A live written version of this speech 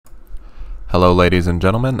Hello ladies and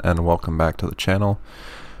gentlemen, and welcome back to the channel.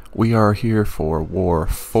 We are here for War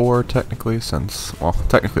 4 technically,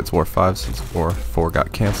 technically it's War 5 since War 4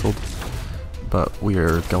 got cancelled. But we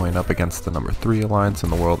are going up against the number 3 alliance in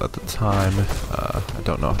the world at the time. I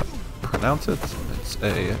don't know how to pronounce it. It's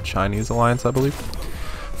a Chinese alliance, I believe.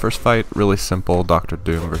 First fight, really simple, Dr.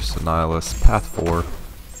 Doom versus Annihilus, path 4.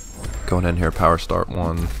 Going in here, power start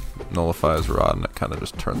 1, nullifies Rod, and it kind of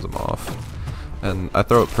just turns him off. And I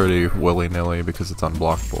throw it pretty willy-nilly because it's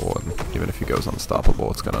unblockable, and even if he goes unstoppable,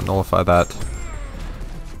 it's going to nullify that.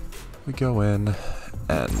 We go in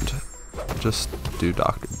and just do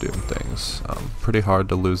Dr. Doom things. Pretty hard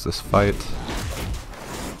to lose this fight.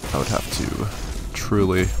 I would have to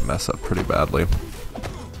truly mess up pretty badly.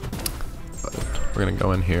 But we're going to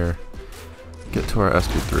go in here, get to our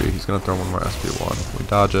SP3. He's going to throw one more SP1. We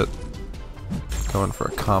dodge it, go in for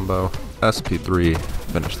a combo, SP3,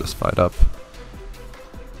 finish this fight up,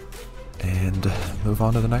 and move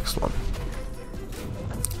on to the next one.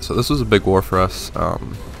 So this was a big war for us,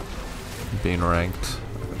 being ranked.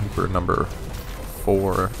 I think we were number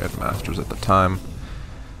 4 at Masters at the time.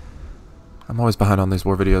 I'm always behind on these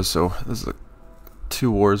war videos, so this is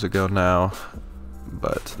 2 wars ago now,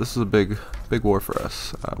 but this is a big war for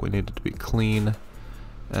us. We needed to be clean,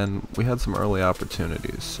 and we had some early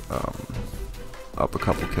opportunities, up a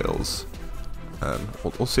couple kills, and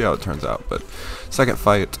we'll see how it turns out. But second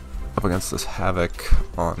fight, up against this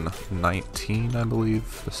Havok on 19, I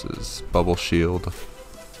believe. This is Bubble Shield.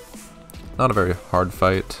 Not a very hard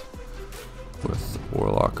fight with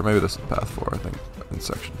Warlock, or maybe this is Path 4, I think, in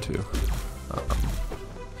Section 2.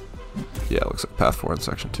 Yeah, it looks like Path 4 in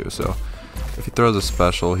Section 2, so if he throws a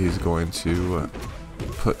special, he's going to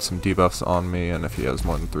put some debuffs on me, and if he has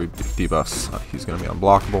more than 3 debuffs, he's going to be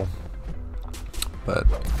unblockable. But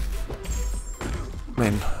I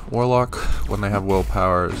mean, Warlock, when they have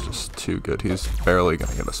willpower, is just too good. He's barely going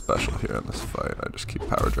to get a special here in this fight. I just keep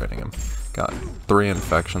power draining him. Got 3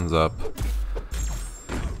 infections up.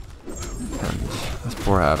 And this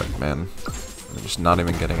poor Havok, man. They're just not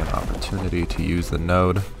even getting an opportunity to use the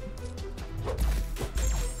node.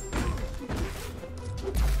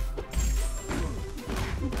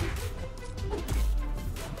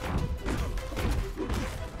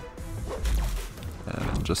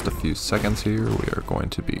 Just a few seconds here, we are going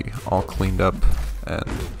to be all cleaned up and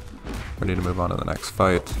ready to move on to the next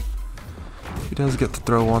fight. He does get to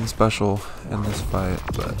throw one special in this fight,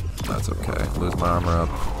 but that's okay. Lose my armor up,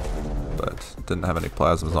 but didn't have any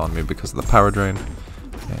plasmas on me because of the power drain,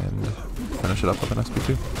 and finish it up with an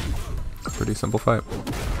SP2. A pretty simple fight.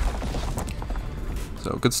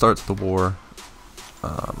 So good start to the war.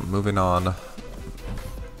 Moving on.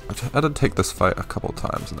 I did take this fight a couple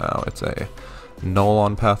times now. It's a Knull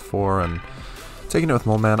on path 4, and taking it with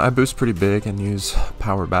Moleman, I boost pretty big and use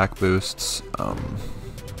power back boosts.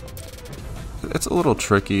 It's a little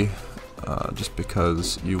tricky, just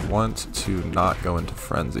because you want to not go into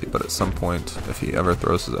frenzy, but at some point, if he ever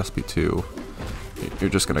throws his SP2, you're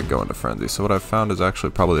just going to go into frenzy. So what I've found is actually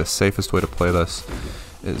probably the safest way to play this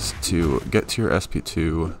is to get to your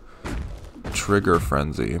SP2, trigger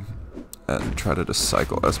frenzy, and try to just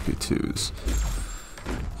cycle SP2s.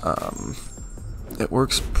 It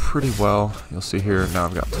works pretty well. You'll see here, now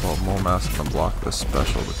I've got 12 mole mass and unblock this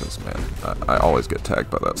special because, man, I always get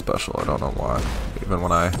tagged by that special. I don't know why. Even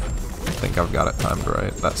when I think I've got it timed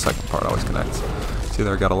right, that second part always connects. See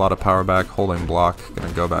there, got a lot of power back, holding block,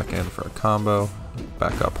 gonna go back in for a combo,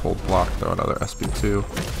 back up, hold block, throw another SP2.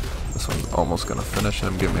 This one's almost gonna finish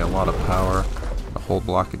him, give me a lot of power. Hold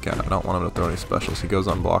block again. I don't want him to throw any specials. He goes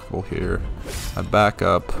unblockable here. I back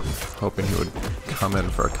up, hoping he would come in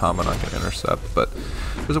for a combo and I can intercept, but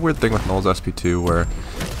there's a weird thing with Knull's SP2 where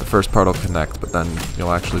the first part will connect, but then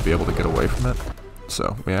you'll actually be able to get away from it.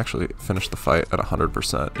 So we actually finished the fight at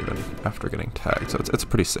 100% even after getting tagged, so it's a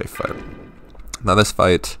pretty safe fight. Now this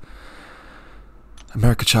fight,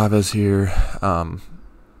 America Chavez here,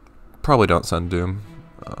 probably don't send Doom.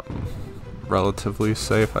 Relatively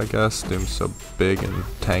safe, I guess. Doom's so big and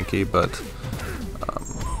tanky, but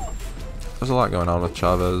there's a lot going on with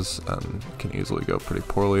Chavez and can easily go pretty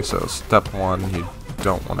poorly. So step 1, you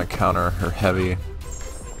don't want to counter her heavy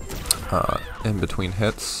in between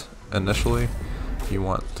hits initially. You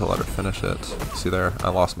want to let her finish it. See there, I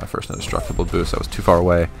lost my first indestructible boost. I was too far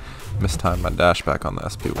away. Mistimed my dash back on the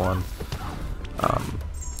SP1.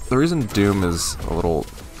 The reason Doom is a little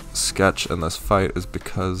sketch in this fight is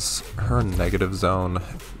because her negative zone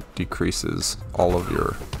decreases all of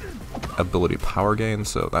your ability power gain,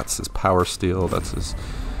 so that's his power steal, that's his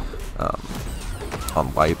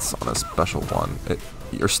on lights on a special one.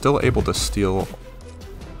 You're still able to steal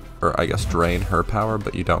or I guess drain her power,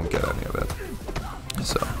 but you don't get any of it.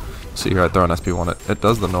 So, see here I throw an SP1, it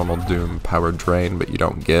does the normal Doom power drain, but you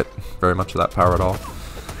don't get very much of that power at all.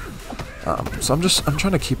 So I'm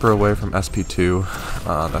trying to keep her away from SP2.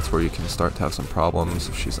 That's where you can start to have some problems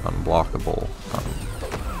if she's unblockable.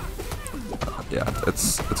 Yeah,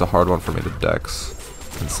 it's a hard one for me to dex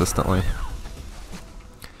consistently.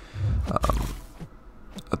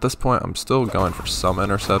 At this point, I'm still going for some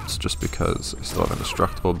intercepts just because I still have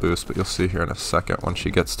indestructible boost, but you'll see here in a second when she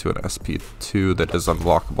gets to an SP2 that is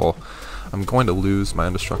unblockable, I'm going to lose my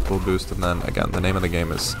indestructible boost, and then again, the name of the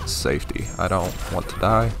game is safety. I don't want to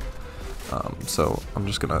die, so I'm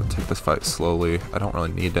just going to take this fight slowly. I don't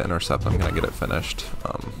really need to intercept, I'm going to get it finished.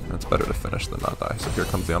 It's better to finish than not die. So here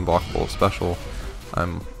comes the unblockable special.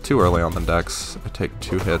 I'm too early on the dex. I take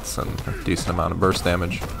 2 hits and a decent amount of burst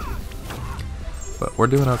damage. But we're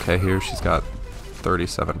doing okay here. She's got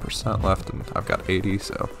 37% left and I've got 80,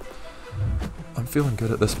 so I'm feeling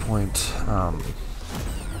good at this point.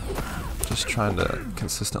 Just trying to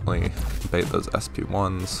consistently bait those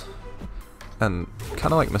SP1s. And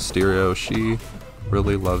kind of like Mysterio, she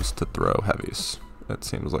really loves to throw heavies. It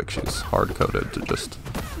seems like she's hard-coded to just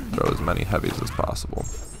throw as many heavies as possible.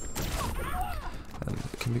 And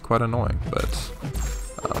it can be quite annoying, but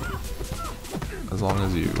as long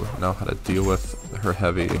as you know how to deal with her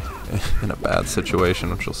heavy in a bad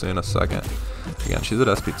situation, which you'll see in a second. Again, she's at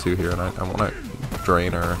SP2 here, and I want to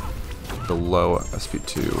drain her below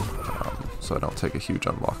SP2 so I don't take a huge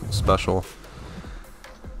unblockable special.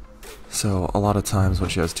 So a lot of times when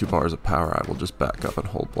she has 2 bars of power, I will just back up and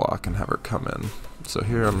hold block and have her come in. So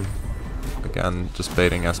here I'm, again, just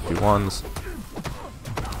baiting SP1s,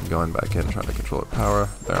 going back in, trying to control her power.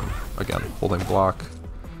 There I'm, again, holding block.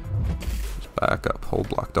 Back up, hold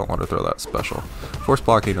block, don't let her throw that special. Force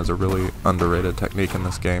blocking is a really underrated technique in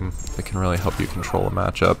this game. It can really help you control a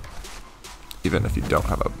matchup, even if you don't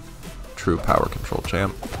have a true power control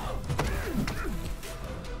champ.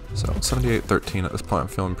 So 78-13 at this point, I'm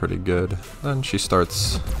feeling pretty good. Then she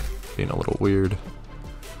starts being a little weird.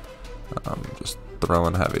 Just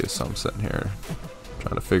throwing heavy, so I'm sitting here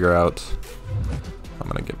trying to figure out how I'm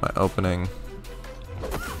going to get my opening.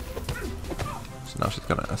 So now she's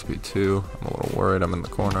got an SP2. I'm a little worried. I'm in the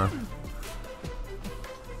corner.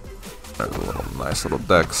 There's a little nice little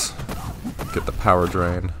dex. Get the power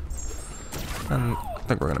drain. And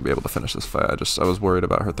I think we're going to be able to finish this fight. I was worried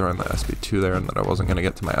about her throwing the SP2 there and that I wasn't going to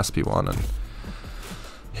get to my SP1. And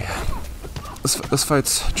yeah, this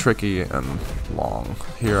fight's tricky and long.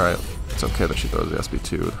 Here, it's okay that she throws the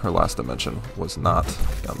SP2. Her last dimension was not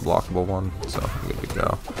the unblockable one, so I'm good to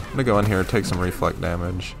go. I'm going to go in here, take some reflect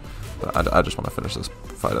damage. But I just want to finish this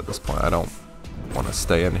fight at this point. I don't want to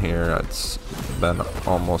stay in here. It's been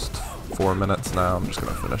almost 4 minutes now. I'm just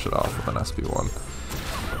going to finish it off with an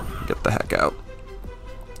SP1. Get the heck out.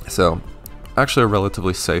 So, actually a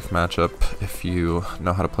relatively safe matchup if you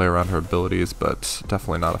know how to play around her abilities, but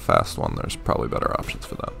definitely not a fast one. There's probably better options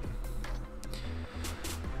for that.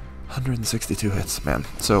 162 hits, man.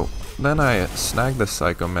 So, then I snagged the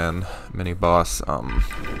Psychoman mini-boss.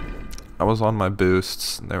 I was on my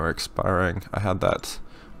boosts, and they were expiring. I had that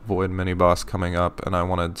Void mini-boss coming up, and I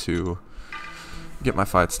wanted to get my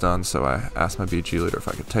fights done, so I asked my BG leader if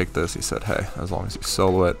I could take this. He said, hey, as long as you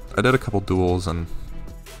solo it. I did a couple duels, and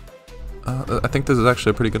I think this is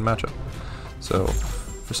actually a pretty good matchup. So,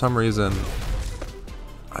 for some reason,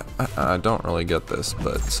 I don't really get this,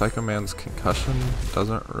 but Psychoman's concussion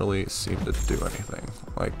doesn't really seem to do anything.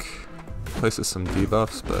 Like, places some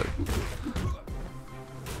debuffs, but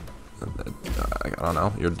I don't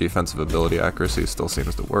know, your defensive ability accuracy still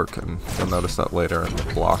seems to work, and you'll notice that later in the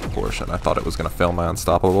block portion. I thought it was going to fail my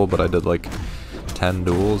unstoppable, but I did like 10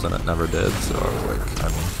 duels and it never did, so I was like,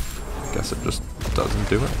 I guess it just doesn't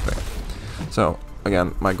do anything. So,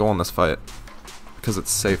 again, my goal in this fight, because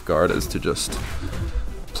it's safeguard, is to just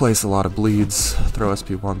place a lot of bleeds, throw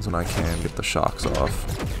SP1s when I can, get the shocks off.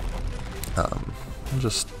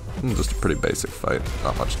 Just a pretty basic fight,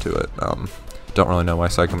 not much to it. Don't really know why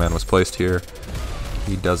Psychoman was placed here.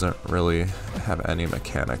 He doesn't really have any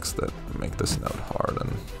mechanics that make this node hard,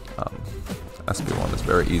 and SP1 is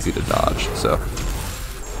very easy to dodge, so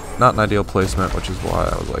not an ideal placement, which is why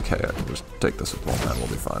I was like, hey, I can just take this with Moleman, we'll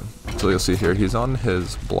be fine. So you'll see here, he's on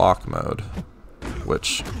his block mode,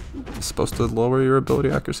 which is supposed to lower your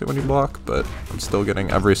ability accuracy when you block, but I'm still getting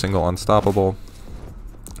every single unstoppable,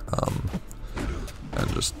 and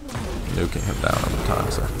just nuking him down over time,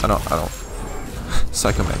 so I don't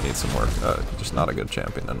Psychoman needs some work, just not a good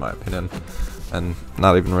champion in my opinion, and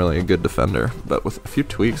not even really a good defender, but with a few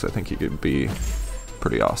tweaks I think he could be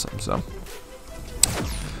pretty awesome. So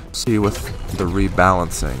see with the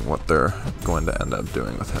rebalancing what they're going to end up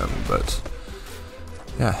doing with him. But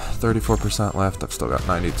yeah, 34% left. I've still got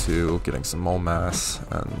 92, getting some mole mass,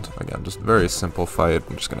 and again, just very simple fight.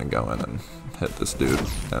 I'm just gonna go in and hit this dude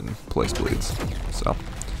and place bleeds. So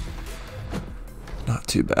not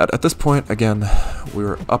too bad. At this point, again, we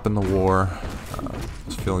were up in the war.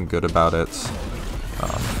 Was feeling good about it.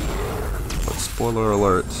 But spoiler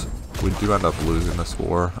alert, we do end up losing this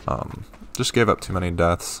war. Just gave up too many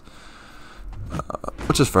deaths,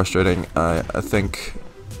 which is frustrating. I think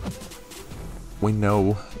we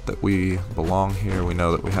know that we belong here. We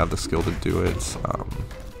know that we have the skill to do it. I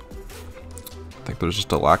think there's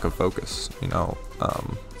just a lack of focus, you know.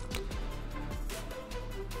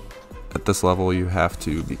 At this level, you have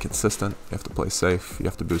to be consistent, you have to play safe, you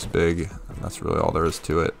have to boost big, and that's really all there is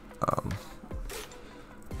to it. At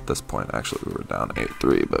this point, actually, we were down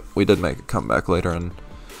 8-3, but we did make a comeback later, and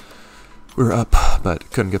we were up,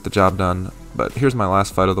 but couldn't get the job done. But here's my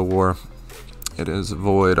last fight of the war. It is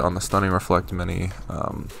Void on the Stunning Reflect Mini.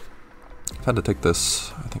 I've had to take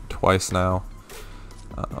this, I think, twice now.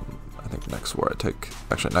 I think next war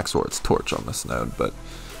next war it's Torch on this node, but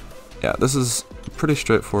yeah, this is a pretty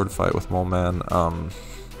straightforward fight with Moleman.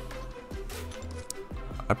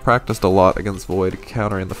 I practiced a lot against Void,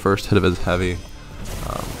 countering the first hit of his heavy,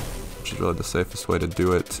 which is really the safest way to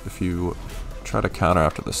do it. If you try to counter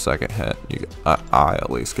after the second hit, I at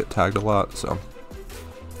least get tagged a lot, so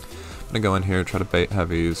I'm gonna go in here, try to bait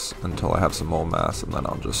heavies until I have some mole mass, and then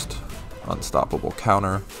I'll just unstoppable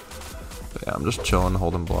counter. But yeah, I'm just chilling,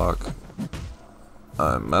 holding block.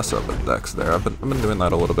 I mess up with Dex there. I've been doing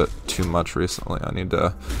that a little bit too much recently. I need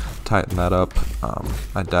to tighten that up.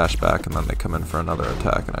 I dash back and then they come in for another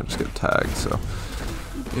attack and I just get tagged, so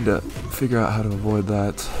need to figure out how to avoid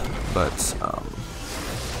that. But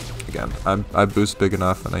again, I boost big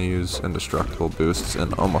enough and I use indestructible boosts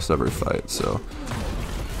in almost every fight, so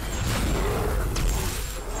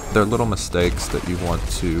they're little mistakes that you want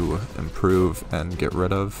to improve and get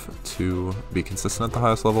rid of to be consistent at the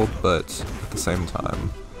highest level, but at the same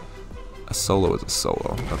time, a solo is a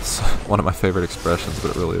solo. That's one of my favorite expressions,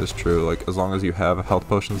 but it really is true. Like, as long as you have health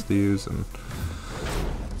potions to use and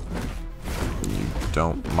you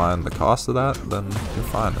don't mind the cost of that, then you're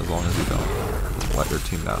fine, as long as you don't let your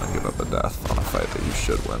team down and give up a death on a fight that you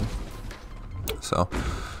should win. So,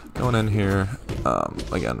 going in here,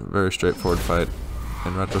 again, very straightforward fight.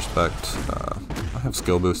 In retrospect, I have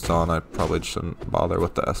skill boosts on. I probably shouldn't bother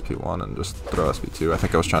with the SP1 and just throw SP2. I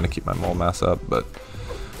think I was trying to keep my mole mass up, but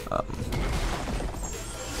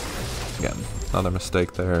again, another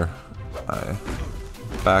mistake there. I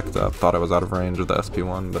backed up, thought I was out of range with the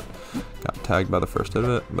SP1, but got tagged by the first hit of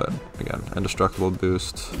it. But again, indestructible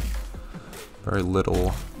boost, very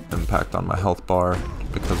little impact on my health bar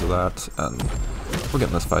because of that, and we're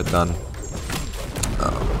getting this fight done.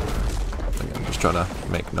 Again, just trying to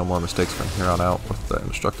make no more mistakes from here on out with the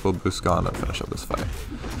indestructible boost gone and finish up this fight.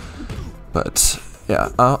 But yeah,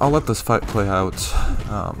 I'll let this fight play out.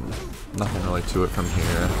 Nothing really to it from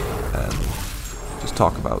here, and just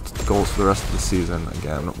talk about the goals for the rest of the season.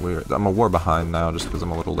 Again, I'm a war behind now just because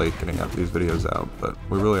I'm a little late getting out these videos out, but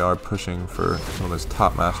we really are pushing for some of those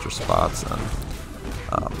top master spots, and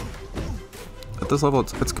at this level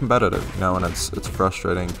it's competitive, you know, and it's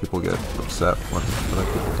frustrating. People get upset when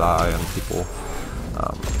other people die, and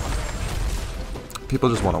people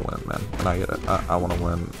just want to win, man, and I get it. I want to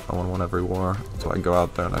win. I want to win every war, so I go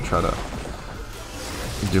out there and I try to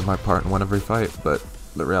do my part and win every fight, but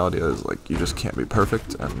the reality is, like, you just can't be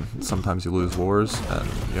perfect, and sometimes you lose wars, and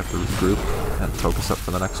you have to regroup and focus up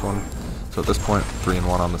for the next one. So at this point,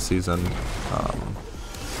 3-1 on the season.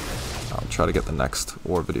 I'll try to get the next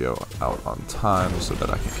war video out on time so that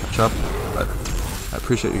I can catch up, but I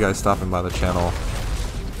appreciate you guys stopping by the channel.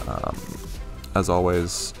 As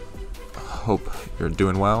always, hope you're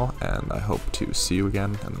doing well, and I hope to see you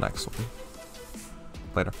again in the next one.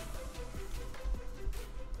 Later.